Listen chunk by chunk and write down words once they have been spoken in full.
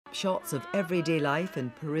shots of everyday life in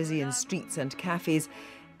Parisian streets and cafes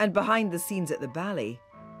and behind the scenes at the ballet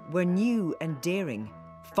were new and daring,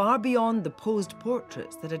 far beyond the posed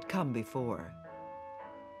portraits that had come before.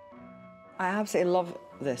 I absolutely love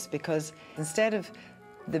this because instead of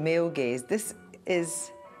the male gaze, this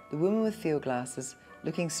is the woman with field glasses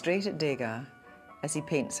looking straight at Degas as he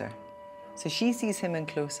paints her. So she sees him in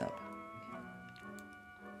close-up.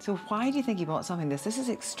 So why do you think he bought something like this? This is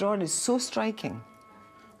extraordinary, so striking.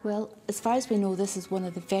 Well, as far as we know, this is one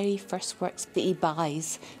of the very first works that he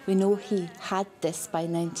buys. We know he had this by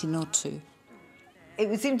 1902. It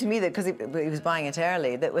would seem to me that because he was buying it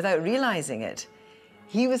early, that without realising it,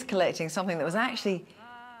 he was collecting something that was actually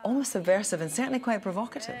almost subversive and certainly quite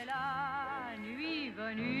provocative.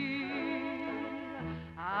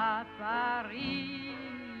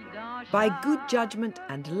 By good judgment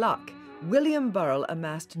and luck, William Burrell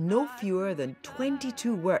amassed no fewer than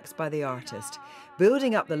 22 works by the artist,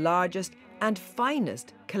 building up the largest and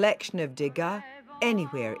finest collection of Degas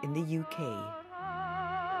anywhere in the UK.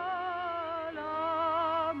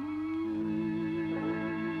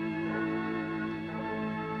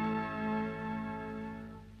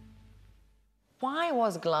 Why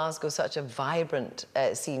was Glasgow such a vibrant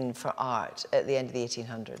scene for art at the end of the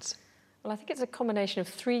 1800s? Well, I think it's a combination of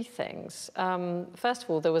three things. First of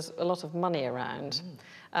all, there was a lot of money around,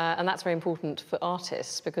 and that's very important for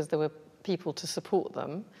artists because there were people to support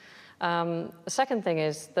them. The second thing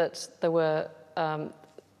is that there were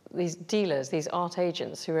these dealers, these art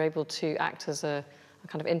agents, who were able to act as a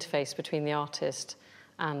kind of interface between the artist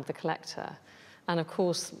and the collector. And of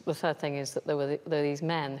course, the third thing is that there were these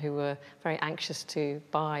men who were very anxious to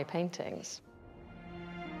buy paintings.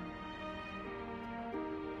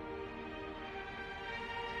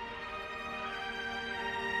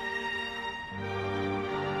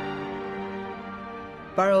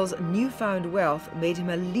 Burrell's newfound wealth made him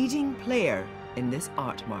a leading player in this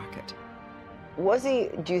art market. Was he,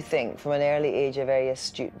 do you think, from an early age, a very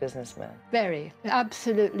astute businessman? Very,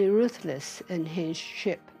 absolutely ruthless in his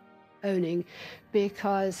ship owning,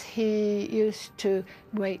 because he used to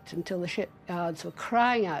wait until the shipyards were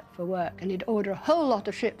crying out for work, and he'd order a whole lot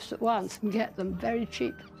of ships at once and get them very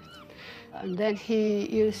cheap. And then he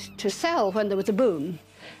used to sell when there was a boom,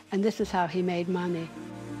 and this is how he made money.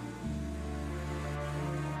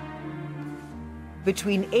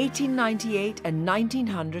 Between 1898 and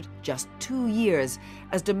 1900, just 2 years,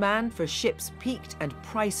 as demand for ships peaked and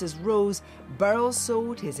prices rose, Burrell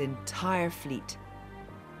sold his entire fleet.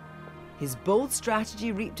 His bold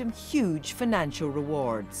strategy reaped him huge financial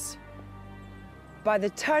rewards. By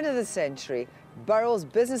the turn of the century, Burrell's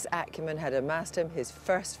business acumen had amassed him his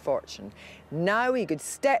first fortune. Now he could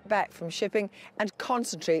step back from shipping and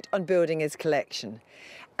concentrate on building his collection.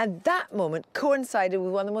 And that moment coincided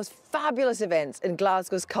with one of the most fabulous events in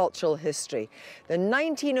Glasgow's cultural history, the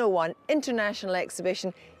 1901 International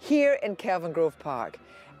Exhibition here in Kelvingrove Park.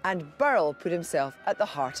 And Burrell put himself at the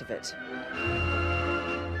heart of it.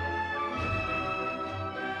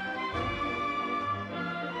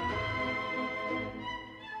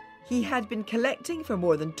 He had been collecting for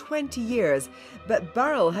more than 20 years, but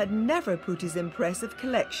Burrell had never put his impressive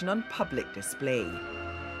collection on public display.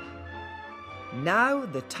 Now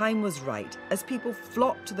the time was right, as people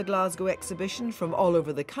flocked to the Glasgow exhibition from all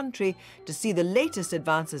over the country to see the latest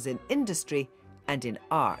advances in industry and in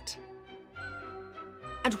art.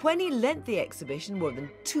 And when he lent the exhibition more than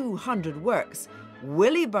 200 works,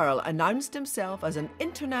 Willie Burrell announced himself as an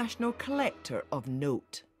international collector of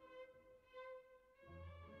note.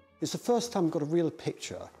 It's the first time we've got a real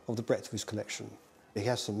picture of the breadth of his collection. He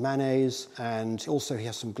has some Manets, and also he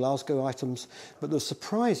has some Glasgow items, but the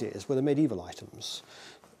surprise is were the medieval items.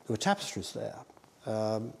 There were tapestries there.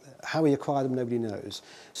 How he acquired them, nobody knows.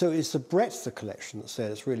 So it's the breadth of the collection that's there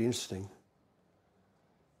that's really interesting.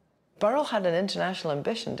 Burrell had an international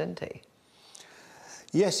ambition, didn't he?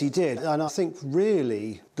 Yes, he did. And I think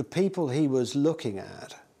really the people he was looking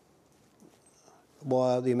at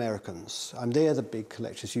were the Americans. And they're the big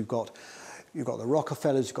collectors. You've got the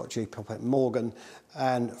Rockefellers, you've got J.P. Morgan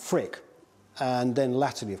and Frick, and then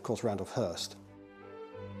latterly, of course, Randolph Hearst.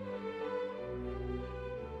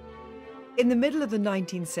 In the middle of the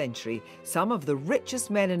 19th century, some of the richest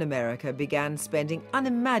men in America began spending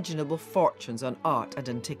unimaginable fortunes on art and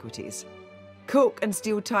antiquities. Coke and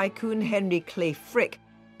steel tycoon Henry Clay Frick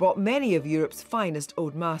bought many of Europe's finest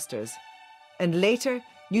old masters. And later,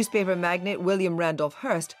 newspaper magnate William Randolph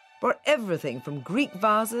Hearst bought everything from Greek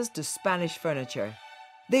vases to Spanish furniture.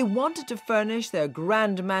 They wanted to furnish their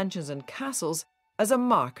grand mansions and castles as a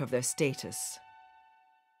mark of their status.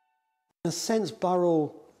 In a sense,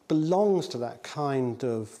 Burrell belongs to that kind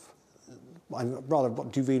of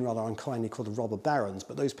what Duveen rather unkindly called the robber barons,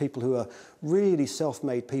 but those people who are really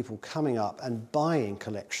self-made people coming up and buying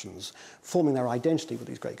collections, forming their identity with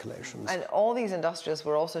these great collections. And all these industrialists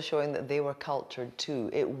were also showing that they were cultured too.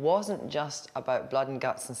 It wasn't just about blood and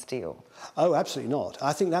guts and steel. Oh, absolutely not.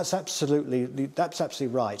 I think that's absolutely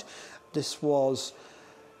right. This was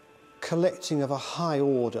collecting of a high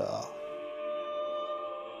order.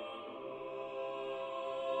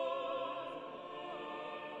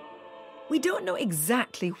 We don't know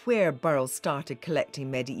exactly where Burrell started collecting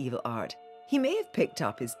medieval art. He may have picked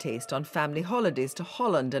up his taste on family holidays to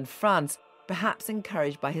Holland and France, perhaps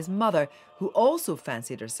encouraged by his mother, who also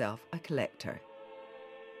fancied herself a collector.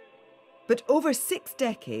 But over 6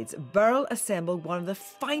 decades, Burrell assembled one of the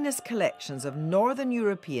finest collections of Northern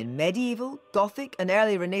European medieval, Gothic and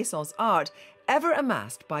early Renaissance art ever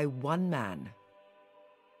amassed by one man.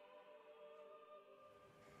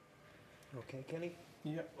 Okay, Kelly?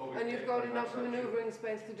 Yeah. And you've got enough manoeuvring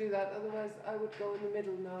space to do that, otherwise I would go in the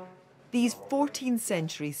middle now. These 14th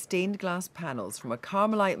century stained glass panels from a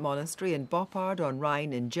Carmelite monastery in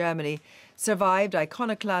Boppard-on-Rhine in Germany survived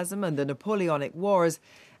iconoclasm and the Napoleonic Wars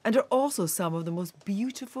and are also some of the most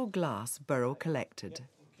beautiful glass Burrell collected.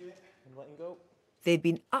 They've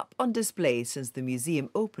been up on display since the museum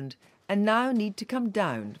opened and now need to come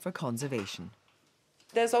down for conservation.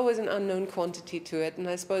 There's always an unknown quantity to it, and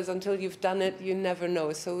I suppose until you've done it, you never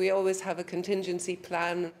know. So we always have a contingency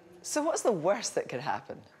plan. So what's the worst that could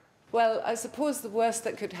happen? Well, I suppose the worst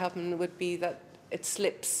that could happen would be that it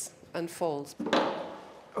slips and falls.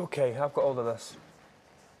 OK, I've got all of this.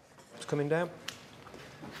 It's coming down.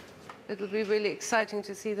 It'll be really exciting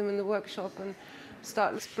to see them in the workshop and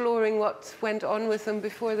start exploring what went on with them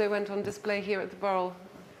before they went on display here at the Burrell.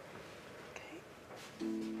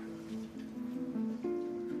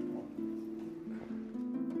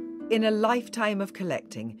 In a lifetime of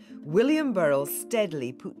collecting, William Burrell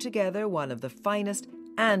steadily put together one of the finest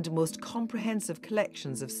and most comprehensive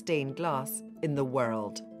collections of stained glass in the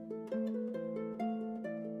world.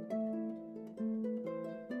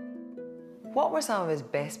 What were some of his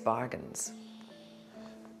best bargains?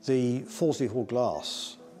 The Fawsley Hall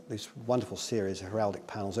glass, this wonderful series of heraldic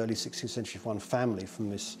panels, early 16th century, one family from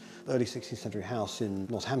this early 16th century house in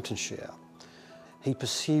Northamptonshire. He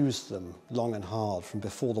pursues them long and hard from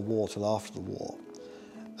before the war till after the war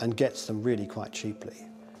and gets them really quite cheaply.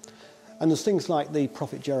 And there's things like the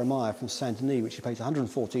Prophet Jeremiah from Saint Denis, which he pays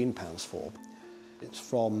 £114 for. It's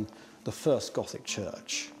from the first Gothic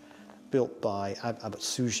church, built by Abbot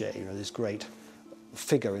Suger, this great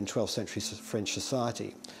figure in 12th century French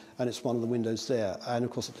society. And it's one of the windows there. And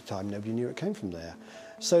of course, at the time, nobody knew it came from there.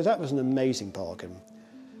 So that was an amazing bargain.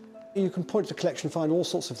 You can point to the collection and find all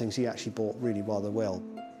sorts of things he actually bought really rather well.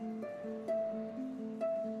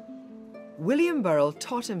 William Burrell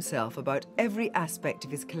taught himself about every aspect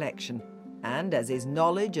of his collection, and as his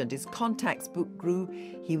knowledge and his contacts book grew,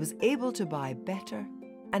 he was able to buy better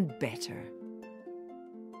and better.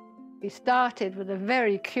 He started with a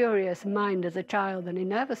very curious mind as a child, and he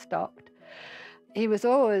never stopped. He was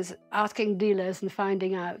always asking dealers and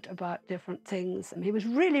finding out about different things. And he was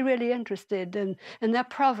really, really interested in their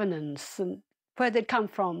provenance and where they'd come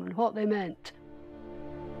from and what they meant.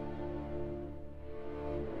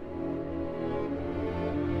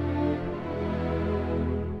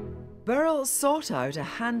 Burrell sought out a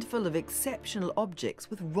handful of exceptional objects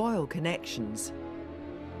with royal connections.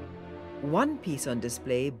 One piece on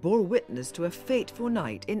display bore witness to a fateful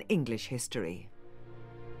night in English history.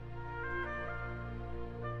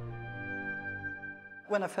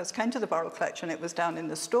 When I first came to the Burrell collection, it was down in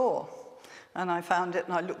the store. And I found it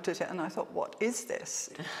and I looked at it and I thought, what is this?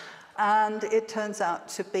 And it turns out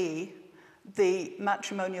to be the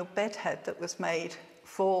matrimonial bedhead that was made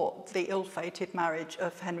for the ill-fated marriage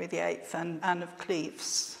of Henry VIII and Anne of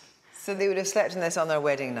Cleves. So they would have slept in this on their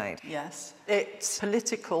wedding night? Yes. It's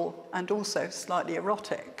political and also slightly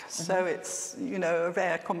erotic. So it's, a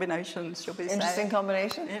rare combination, shall we say. Interesting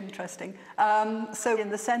combination. Interesting. So in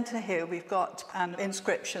the centre here, we've got an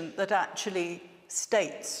inscription that actually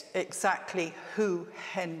states exactly who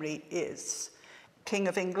Henry is. King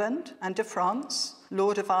of England and of France,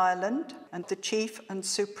 Lord of Ireland, and the chief and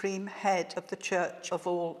supreme head of the Church of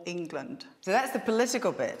all England. So that's the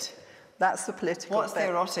political bit. That's the political bit. What's the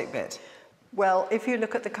erotic bit? Well, if you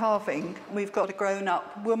look at the carving, we've got a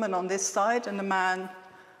grown-up woman on this side and a man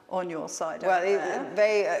on your side. Well,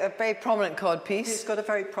 a very prominent codpiece. He's got a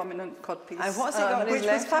very prominent codpiece. And what's he got in his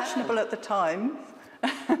which was fashionable at the time.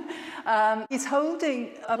 He's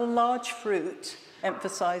holding a large fruit,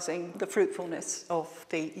 emphasising the fruitfulness of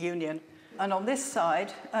the union. And on this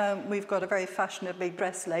side, we've got a very fashionably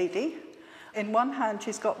dressed lady. In one hand,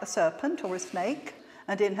 she's got a serpent or a snake,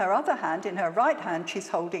 and in her other hand, in her right hand, she's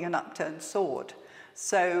holding an upturned sword.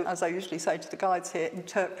 So, as I usually say to the guides here,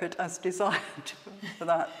 interpret as desired for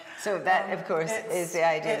that. So that, of course, is the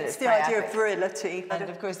idea that it's the idea of virility. And,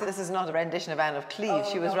 of course, this is not a rendition of Anne of Cleves.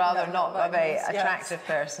 She was rather not a very attractive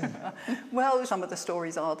person. Well, some of the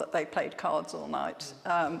stories are that they played cards all night.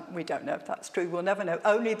 We don't know if that's true. We'll never know.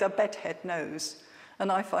 Only the bedhead knows.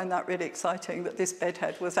 And I find that really exciting, that this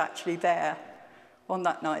bedhead was actually there on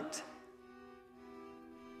that night.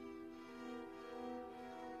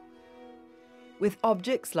 With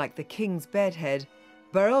objects like the king's bedhead,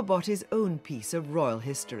 Burrell bought his own piece of royal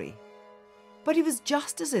history. But he was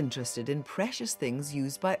just as interested in precious things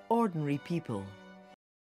used by ordinary people.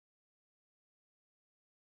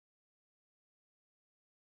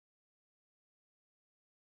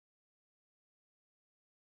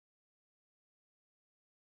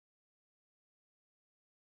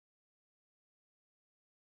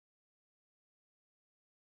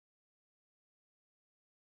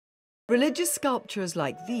 Religious sculptures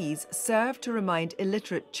like these served to remind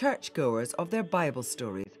illiterate churchgoers of their Bible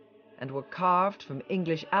stories and were carved from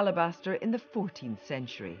English alabaster in the 14th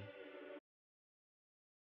century.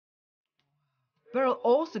 Burrell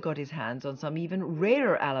also got his hands on some even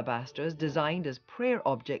rarer alabasters designed as prayer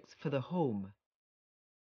objects for the home.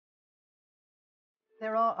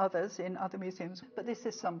 There are others in other museums, but this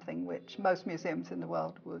is something which most museums in the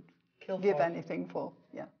world would give anything for.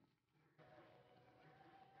 Yeah.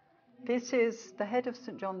 This is the head of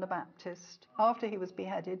St. John the Baptist, after he was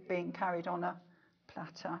beheaded, being carried on a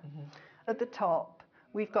platter. At the top,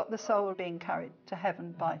 we've got the soul being carried to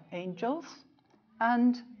heaven by angels.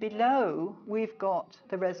 And below, we've got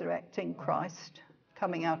the resurrecting Christ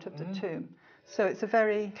coming out of the tomb. So it's a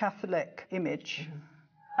very Catholic image.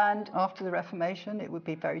 And after the Reformation, it would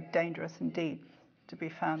be very dangerous indeed to be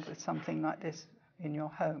found with something like this in your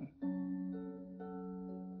home.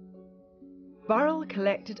 Burrell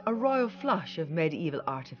collected a royal flush of medieval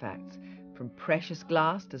artefacts, from precious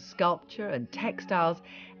glass to sculpture and textiles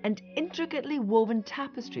and intricately woven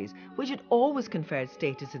tapestries, which had always conferred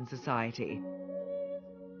status in society.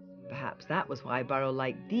 Perhaps that was why Burrell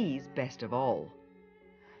liked these best of all.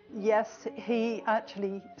 Yes, he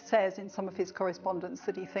actually says in some of his correspondence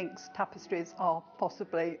that he thinks tapestries are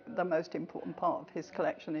possibly the most important part of his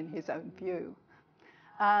collection in his own view.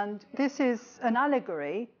 And this is an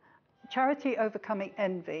allegory, charity overcoming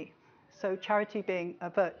envy. So charity being a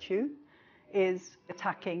virtue is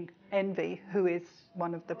attacking envy, who is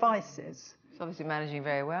one of the vices. She's obviously managing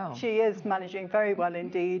very well. She is managing very well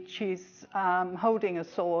indeed. She's holding a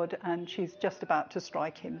sword and she's just about to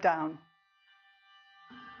strike him down.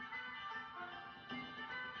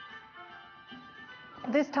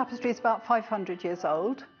 This tapestry is about 500 years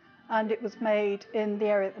old, and it was made in the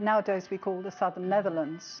area that nowadays we call the southern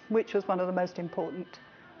Netherlands, which was one of the most important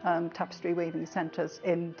tapestry weaving centres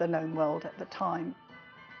in the known world at the time.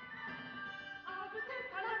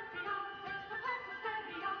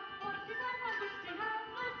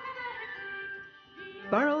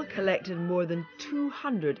 Burrell collected more than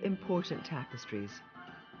 200 important tapestries,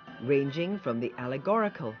 ranging from the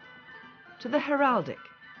allegorical to the heraldic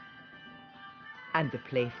and the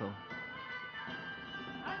playful.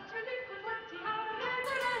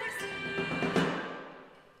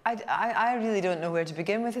 I really don't know where to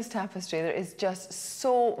begin with this tapestry. There is just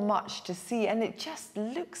so much to see, and it just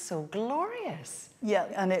looks so glorious. Yeah,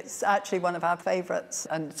 and it's actually one of our favourites,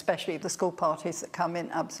 and especially the school parties that come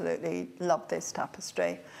in absolutely love this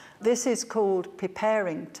tapestry. This is called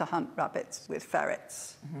Preparing to Hunt Rabbits with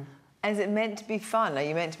Ferrets. And is it meant to be fun? Are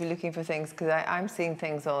you meant to be looking for things? Because I'm seeing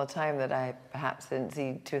things all the time that I perhaps didn't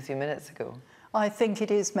see 2 or 3 minutes ago. I think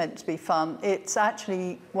it is meant to be fun. It's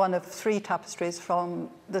actually one of 3 tapestries from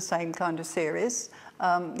the same kind of series.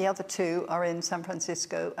 The other 2 are in San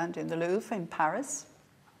Francisco and in the Louvre in Paris.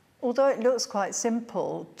 Although it looks quite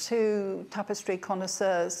simple, to tapestry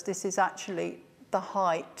connoisseurs, this is actually the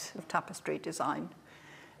height of tapestry design.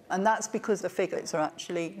 And that's because the figures are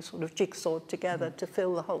actually sort of jigsawed together to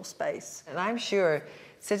fill the whole space. And I'm sure,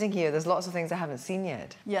 sitting here, there's lots of things I haven't seen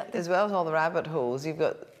yet. Yeah. As well as all the rabbit holes, you've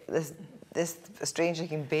got this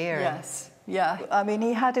strange-looking bear. Yes, yeah. I mean,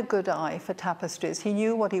 he had a good eye for tapestries. He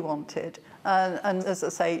knew what he wanted. And as I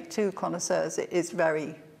say, to connoisseurs, it is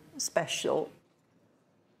very special.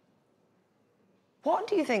 What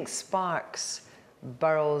do you think sparks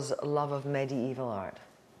Burrell's love of medieval art?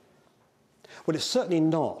 Well, it's certainly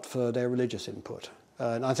not for their religious input.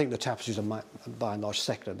 And I think the tapestries are by and large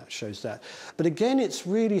secular, and that shows that. But again, it's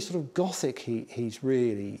really sort of Gothic he's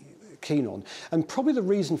really keen on. And probably the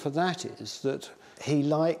reason for that is that he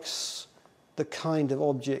likes the kind of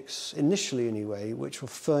objects, initially anyway, which will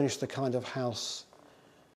furnish the kind of house